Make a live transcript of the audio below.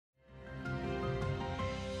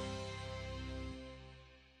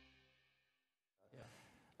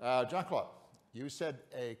Jean-Claude, you said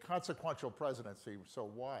a consequential presidency, so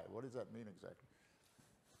why? What does that mean exactly?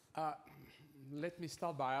 Let me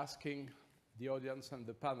start by asking the audience and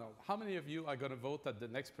the panel, how many of you are going to vote at the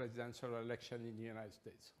next presidential election in the United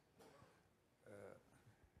States?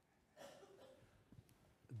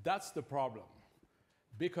 That's the problem,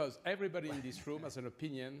 because everybody in this room has an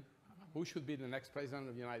opinion who should be the next president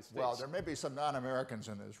of the United States. Well, there may be some non-Americans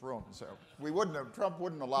in this room, so Trump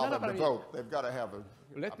wouldn't allow them to vote. They've got to have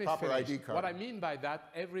a proper ID card. What I mean by that,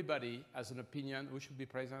 everybody has an opinion who should be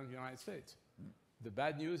president of the United States. The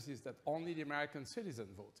bad news is that only the American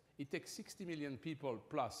citizens vote. It takes 60 million people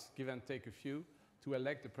plus, give and take a few, to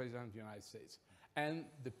elect the president of the United States. And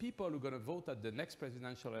the people who are going to vote at the next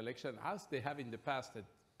presidential election, as they have in the past at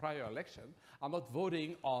prior election, are not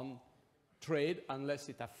voting on trade unless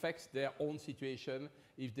it affects their own situation.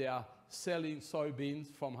 If they are selling soybeans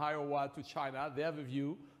from Iowa to China, they have a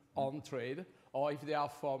view on trade. Or if they are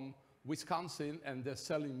from Wisconsin and they're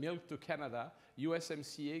selling milk to Canada,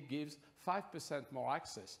 USMCA gives 5% more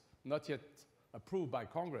access, not yet approved by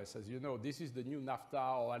Congress. As you know, this is the new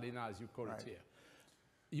NAFTA, or ALENA as you call it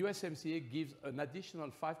here. USMCA gives an additional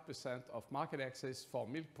 5% of market access for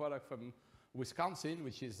milk product from Wisconsin,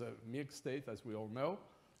 which is a milk state, as we all know,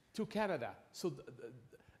 to Canada. So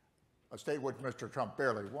a state which Mr. Trump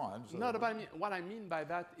barely won. So no, but what I mean by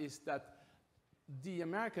that is that the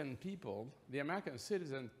American people, the American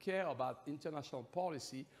citizens, care about international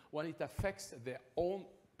policy when it affects their own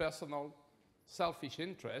personal selfish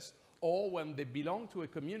interests, or when they belong to a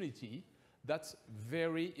community that's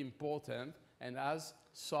very important and has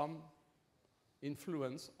some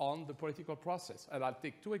influence on the political process. And I'll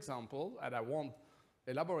take two examples, and I won't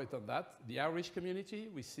elaborate on that. The Irish community,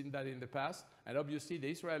 we've seen that in the past, and obviously the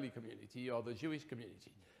Israeli community or the Jewish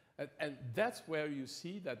community. And that's where you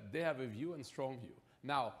see that they have a view and strong view.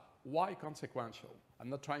 Now, why consequential? I'm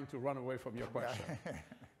not trying to run away from your question.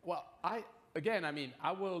 Well, I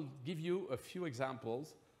will give you a few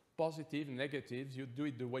examples, positive, negatives. You do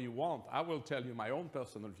it the way you want. I will tell you my own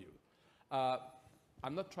personal view.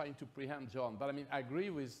 I'm not trying to preempt John, but I agree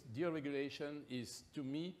with deregulation is, to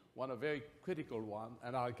me, one a very critical one,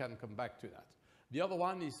 and I can come back to that. The other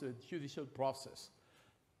one is the judicial process.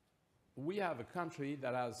 We have a country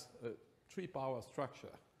that has a three-power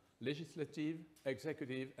structure: legislative,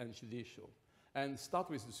 executive, and judicial. And start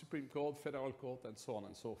with the Supreme Court, Federal Court, and so on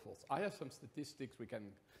and so forth. I have some statistics, we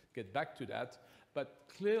can get back to that, but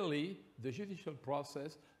clearly the judicial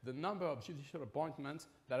process, the number of judicial appointments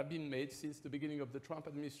that have been made since the beginning of the Trump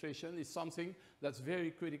administration is something that's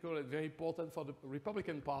very critical and very important for the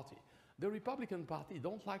Republican Party. The Republican Party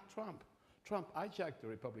don't like Trump. Trump hijacked the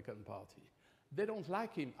Republican Party. They don't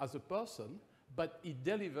like him as a person, but he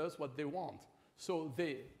delivers what they want. So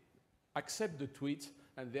they accept the tweets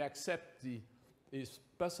and they accept his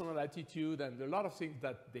personal attitude and a lot of things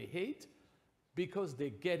that they hate because they're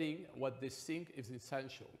getting what they think is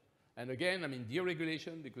essential. And again,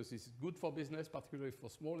 deregulation, because it's good for business, particularly for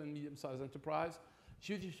small and medium-sized enterprise.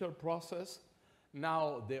 Judicial process.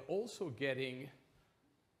 Now they're also getting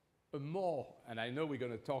a more, and I know we're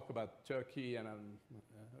going to talk about Turkey and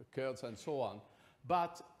Kurds and so on,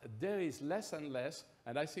 but there is less and less,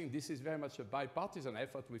 and I think this is very much a bipartisan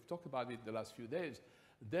effort. We've talked about it the last few days.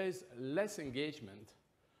 There is less engagement,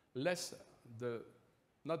 less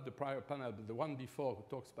not the prior panel, but the one before who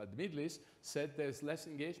talks about the Middle East, said there's less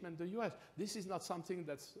engagement in the US. This is not something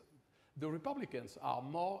that's, the Republicans are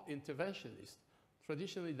more interventionist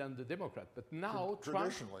traditionally than the Democrat. But now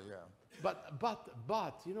traditionally, Trump,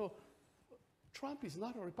 but you know, Trump is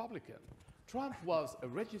not a Republican. Trump was a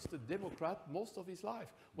registered Democrat most of his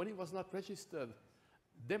life. When he was not registered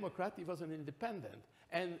Democrat, he was an independent.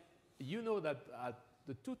 And you know that at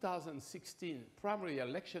the 2016 primary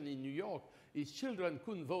election in New York, his children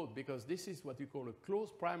couldn't vote because this is what you call a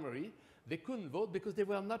closed primary. They couldn't vote because they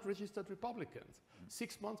were not registered Republicans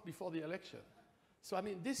 6 months before the election. So,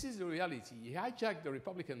 this is the reality. He hijacked the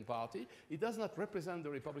Republican Party. He does not represent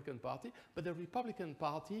the Republican Party, but the Republican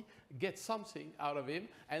Party gets something out of him,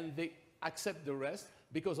 and they accept the rest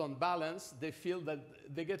because, on balance, they feel that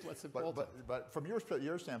they get what's important. But from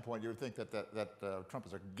your standpoint, you would think that Trump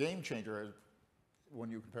is a game changer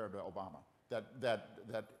when you compare him to Obama.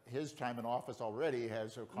 That his time in office already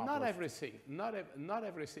has accomplished. Not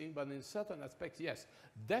everything, but in certain aspects, yes.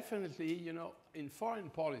 Definitely, you know, in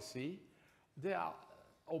foreign policy,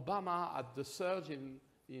 Obama at the surge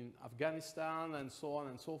in Afghanistan and so on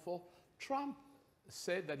and so forth. Trump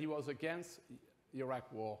said that he was against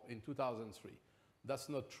Iraq war in 2003. That's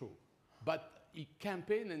not true. But he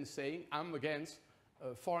campaigned in saying, I'm against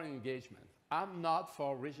foreign engagement. I'm not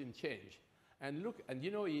for regime change. And look, and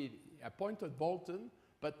you know, he appointed Bolton,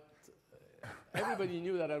 But everybody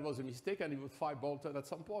knew that it was a mistake and he would fire Bolton at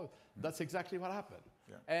some point. That's exactly what happened.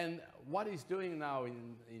 Yeah. And what he's doing now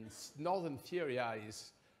in northern Syria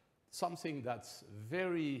is something that's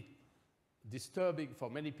very disturbing for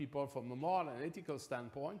many people from a moral and ethical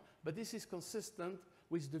standpoint, but this is consistent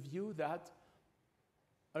with the view that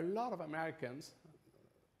a lot of Americans,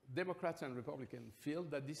 Democrats and Republicans, feel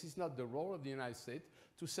that this is not the role of the United States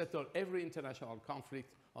to settle every international conflict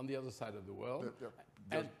on the other side of the world.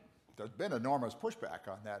 There's been enormous pushback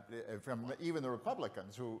on that from even the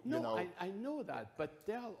Republicans who, no, you know... I know that, but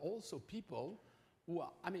there are also people who are,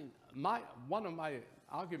 I mean, one of my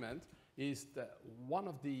arguments is that one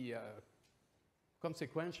of the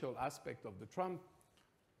consequential aspects of the Trump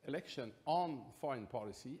election on foreign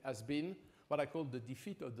policy has been what I call the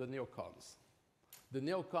defeat of the neocons. The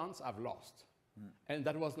neocons have lost, and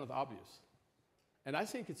that was not obvious. And I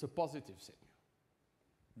think it's a positive thing.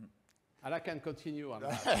 And I can continue on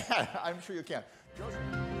that. I'm sure you can.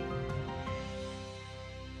 Joseph.